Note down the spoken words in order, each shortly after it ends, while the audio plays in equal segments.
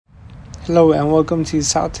Hello and welcome to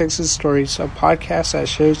South Texas Stories, a podcast that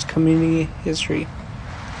shares community history.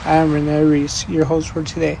 I am Rene Reese, your host for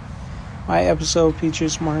today. My episode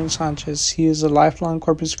features Martin Sanchez. He is a lifelong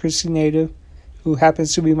Corpus Christi native who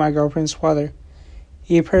happens to be my girlfriend's father.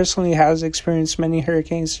 He personally has experienced many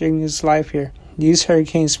hurricanes during his life here. These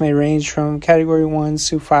hurricanes may range from Category 1s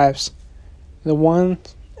to 5s. The one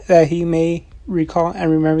that he may recall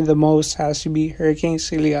and remember the most has to be Hurricane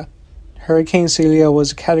Celia. Hurricane Celia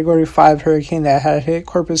was a Category 5 hurricane that had hit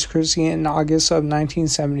Corpus Christi in August of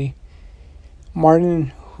 1970.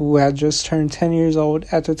 Martin, who had just turned 10 years old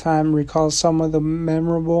at the time, recalls some of the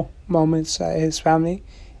memorable moments that his family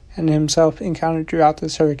and himself encountered throughout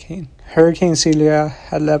this hurricane. Hurricane Celia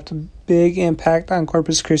had left a big impact on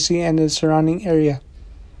Corpus Christi and the surrounding area.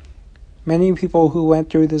 Many people who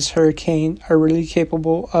went through this hurricane are really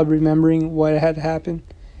capable of remembering what had happened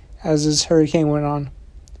as this hurricane went on.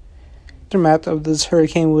 The aftermath of this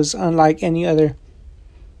hurricane was unlike any other.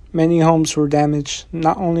 Many homes were damaged,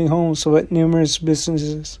 not only homes, but numerous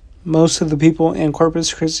businesses. Most of the people in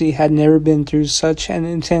Corpus Christi had never been through such an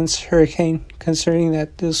intense hurricane, considering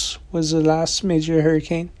that this was the last major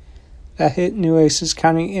hurricane that hit Nueces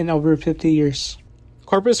County in over 50 years.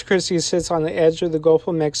 Corpus Christi sits on the edge of the Gulf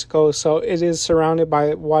of Mexico, so it is surrounded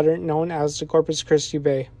by water known as the Corpus Christi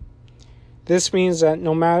Bay. This means that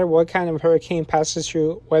no matter what kind of hurricane passes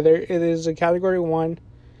through, whether it is a Category 1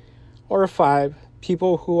 or a 5,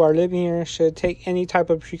 people who are living here should take any type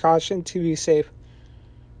of precaution to be safe.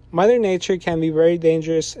 Mother Nature can be very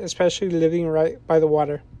dangerous, especially living right by the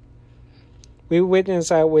water. We witnessed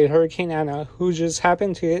that with Hurricane Ana, who just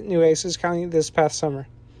happened to hit Nueces County this past summer.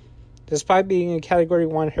 Despite being a Category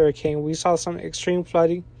 1 hurricane, we saw some extreme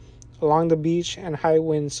flooding along the beach and high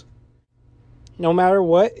winds. No matter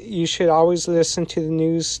what, you should always listen to the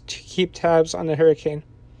news to keep tabs on the hurricane,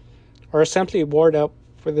 or simply board up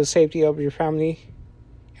for the safety of your family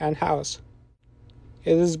and house.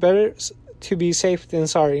 It is better to be safe than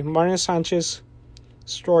sorry. Martin Sanchez's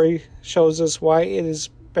story shows us why it is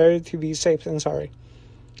better to be safe than sorry.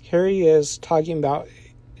 Here he is talking about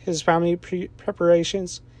his family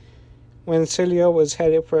preparations when Celia was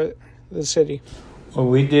headed for the city. What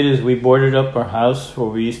we did is we boarded up our house where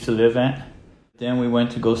we used to live at. Then we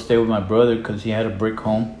went to go stay with my brother because he had a brick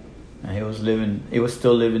home, and he was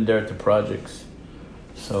still living there at the projects.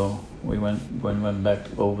 So we went back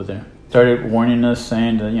over there. Started warning us,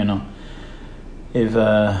 saying that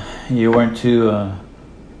if you weren't too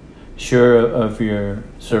sure of your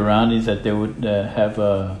surroundings, that they would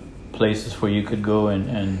have places where you could go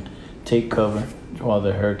and take cover while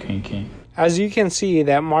the hurricane came. As you can see,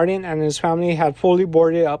 that Martin and his family had fully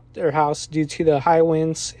boarded up their house due to the high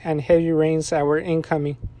winds and heavy rains that were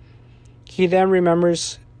incoming. He then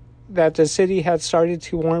remembers that the city had started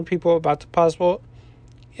to warn people about the possible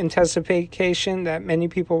intensification that many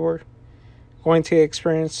people were going to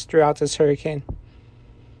experience throughout this hurricane.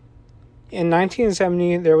 In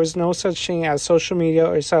 1970, there was no such thing as social media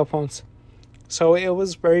or cell phones, so it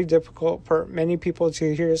was very difficult for many people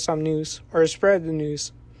to hear some news or spread the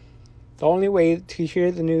news. The only way to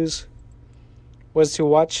hear the news was to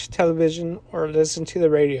watch television or listen to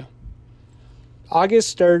the radio.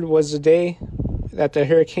 August 3rd was the day that the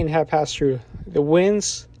hurricane had passed through. The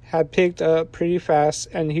winds had picked up pretty fast,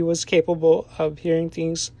 and he was capable of hearing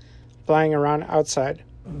things flying around outside.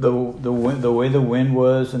 The way the wind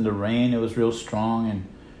was and the rain, it was real strong, and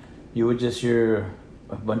you would just hear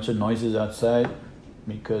a bunch of noises outside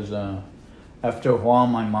because after a while,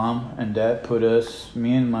 my mom and dad put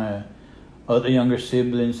me and my other younger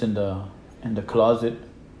siblings in the closet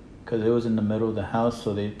because it was in the middle of the house,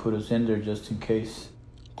 so they put us in there just in case.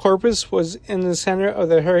 Corpus was in the center of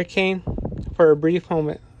the hurricane for a brief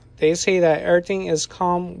moment. They say that everything is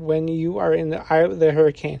calm when you are in the eye of the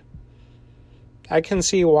hurricane. I can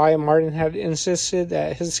see why Martin had insisted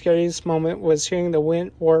that his scariest moment was hearing the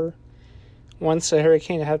wind or once the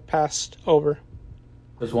hurricane had passed over.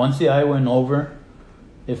 Because once the eye went over,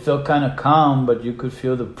 it felt kind of calm, but you could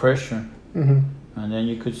feel the pressure. Mm-hmm. And then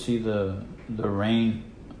you could see the rain.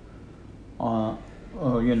 I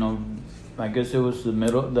guess it was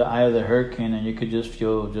the eye of the hurricane, and you could just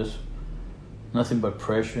feel just nothing but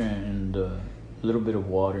pressure and a little bit of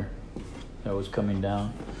water that was coming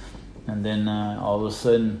down. And then all of a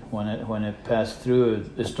sudden, when it passed through,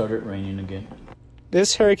 it started raining again.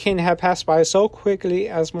 This hurricane had passed by so quickly,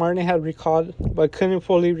 as Martin had recalled, but couldn't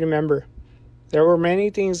fully remember. There were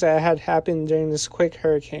many things that had happened during this quick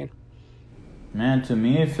hurricane. Man, to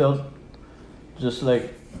me it felt just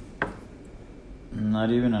like not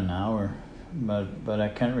even an hour, but I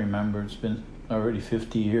can't remember. It's been already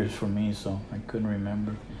 50 years for me, so I couldn't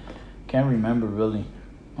remember. Can't remember really.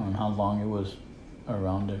 on how long it was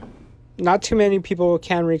around there. Not too many people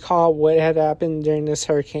can recall what had happened during this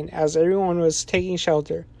hurricane, as everyone was taking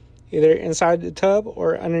shelter, either inside the tub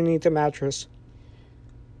or underneath the mattress.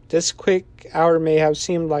 This quick hour may have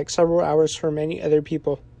seemed like several hours for many other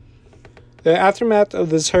people. The aftermath of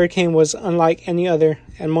this hurricane was unlike any other,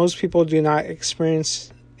 and most people do not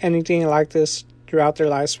experience anything like this throughout their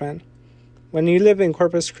lifespan. When you live in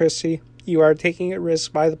Corpus Christi, you are taking a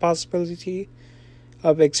risk by the possibility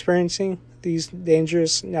of experiencing these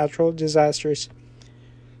dangerous natural disasters.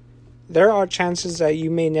 There are chances that you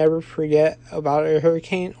may never forget about a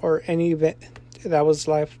hurricane or any event that was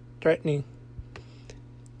life-threatening.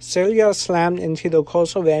 Celia slammed into the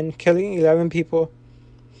coastal bend, killing 11 people,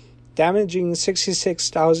 damaging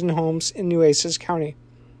 66,000 homes in Nueces County,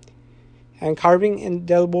 and carving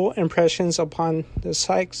indelible impressions upon the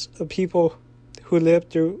psyches of people who lived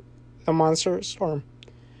through the monster storm.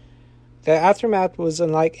 The aftermath was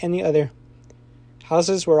unlike any other.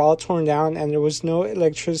 Houses were all torn down, and there was no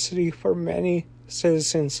electricity for many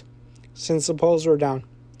citizens since the poles were down.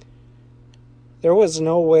 There was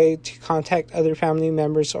no way to contact other family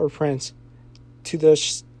members or friends to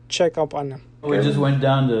check up on them. We just went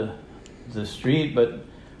down the street, but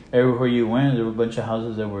everywhere you went, there were a bunch of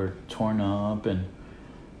houses that were torn up, and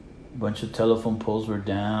a bunch of telephone poles were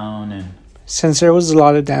down. And since there was a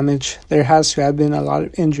lot of damage, there has to have been a lot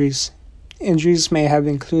of injuries. Injuries may have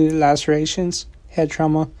included lacerations, head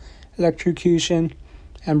trauma, electrocution,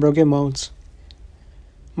 and broken bones.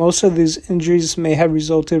 Most of these injuries may have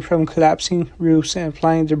resulted from collapsing roofs and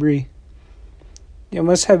flying debris. It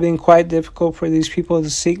must have been quite difficult for these people to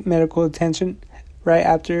seek medical attention right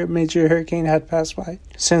after a major hurricane had passed by,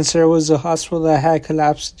 since there was a hospital that had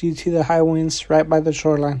collapsed due to the high winds right by the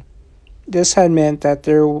shoreline. This had meant that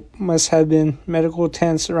there must have been medical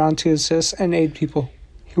tents around to assist and aid people.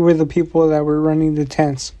 Who were the people that were running the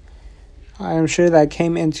tents? I am sure that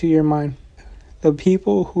came into your mind. The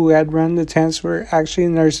people who had run the tents were actually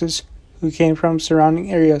nurses who came from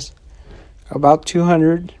surrounding areas. About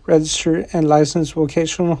 200 registered and licensed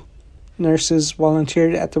vocational nurses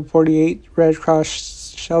volunteered at the 48 Red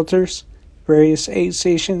Cross shelters, various aid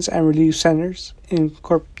stations, and relief centers in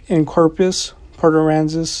Corpus, Port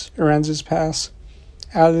Aransas Pass,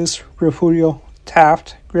 Alice, Refugio,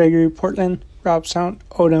 Taft, Gregory, Portland, Robstown,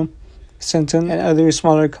 Odom, Sinton, and other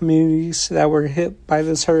smaller communities that were hit by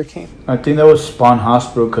this hurricane. I think that was Spawn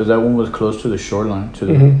Hospital, because that one was close to the shoreline,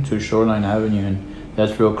 to Shoreline Avenue, and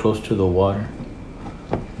that's real close to the water.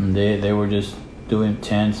 And they were just doing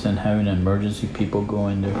tents and having emergency people go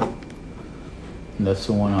in there. And that's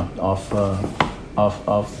the one off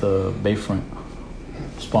the Bayfront,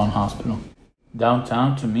 Spawn Hospital.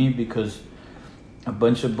 Downtown, to me, because a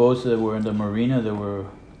bunch of boats that were in the marina that were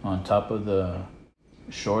on top of the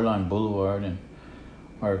Shoreline Boulevard, and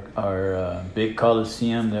our big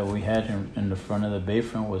Coliseum that we had in the front of the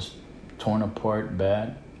Bayfront was torn apart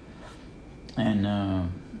bad, and a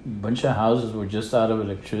bunch of houses were just out of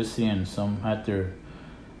electricity, and some had their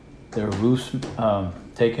roofs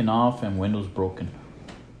taken off and windows broken.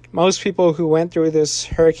 Most people who went through this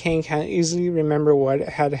hurricane can easily remember what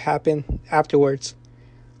had happened afterwards.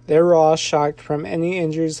 They were all shocked from any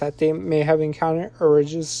injuries that they may have encountered, or were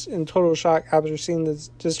just in total shock after seeing the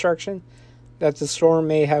destruction that the storm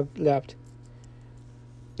may have left.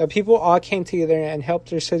 The people all came together and helped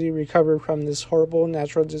their city recover from this horrible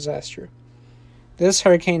natural disaster. This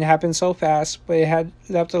hurricane happened so fast, but it had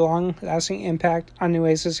left a long-lasting impact on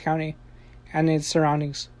Nueces County and its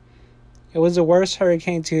surroundings. It was the worst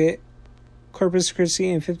hurricane to hit Corpus Christi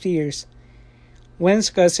in 50 years.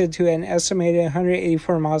 Winds gusted to an estimated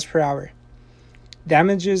 184 miles per hour.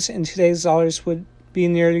 Damages in today's dollars would be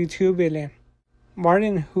nearly $2 billion.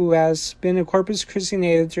 Martin, who has been a Corpus Christi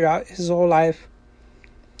native throughout his whole life,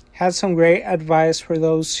 had some great advice for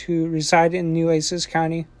those who reside in Nueces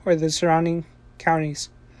County or the surrounding counties.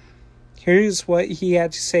 Here's what he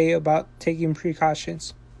had to say about taking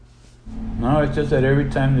precautions. No, it's just that every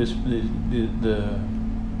time the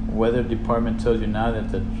weather department tells you now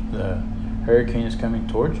that the hurricane is coming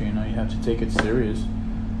towards you, you have to take it serious.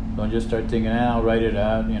 Don't just start thinking, I'll write it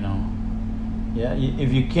out, Yeah,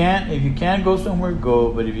 if you can't go somewhere,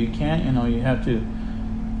 go. But if you can't, you have to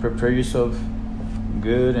prepare yourself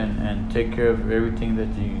good and take care of everything that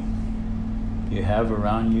you have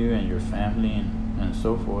around you and your family and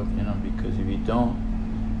so forth, because if you don't,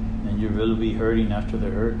 then you'll really be hurting after the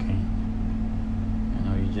hurricane.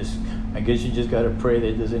 I guess you just gotta pray that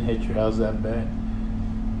it doesn't hit your house that bad.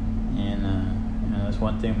 And that's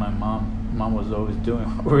one thing my mom was always doing.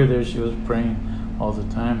 We were there, she was praying all the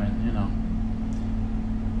time, and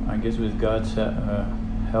I guess with God's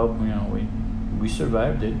help, we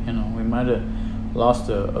survived it. You know, we might have lost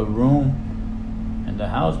a room in the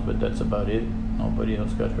house, but that's about it. Nobody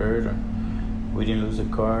else got hurt, or we didn't lose a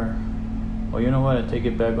car. Well, you know what? I take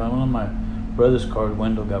it back. One of my brother's car's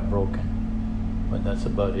window got broken, but that's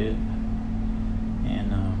about it.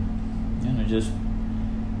 And just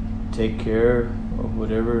take care of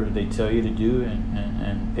whatever they tell you to do,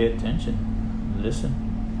 and pay attention,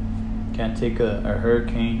 listen. Can't take a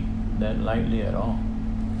hurricane that lightly at all.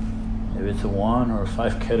 If it's a 1 or a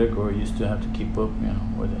 5 category, you still have to keep up,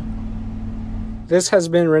 with it. This has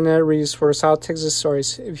been Rene Reese for South Texas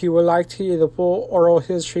Stories. If you would like to hear the full oral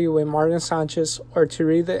history with Martin Sanchez or to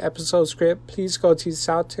read the episode script, please go to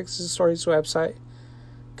South Texas Stories website,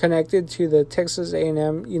 connected to the Texas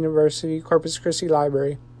A&M University Corpus Christi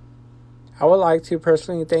Library. I would like to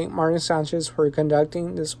personally thank Martin Sanchez for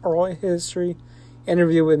conducting this oral history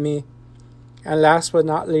interview with me. And last but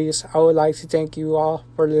not least, I would like to thank you all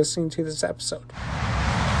for listening to this episode.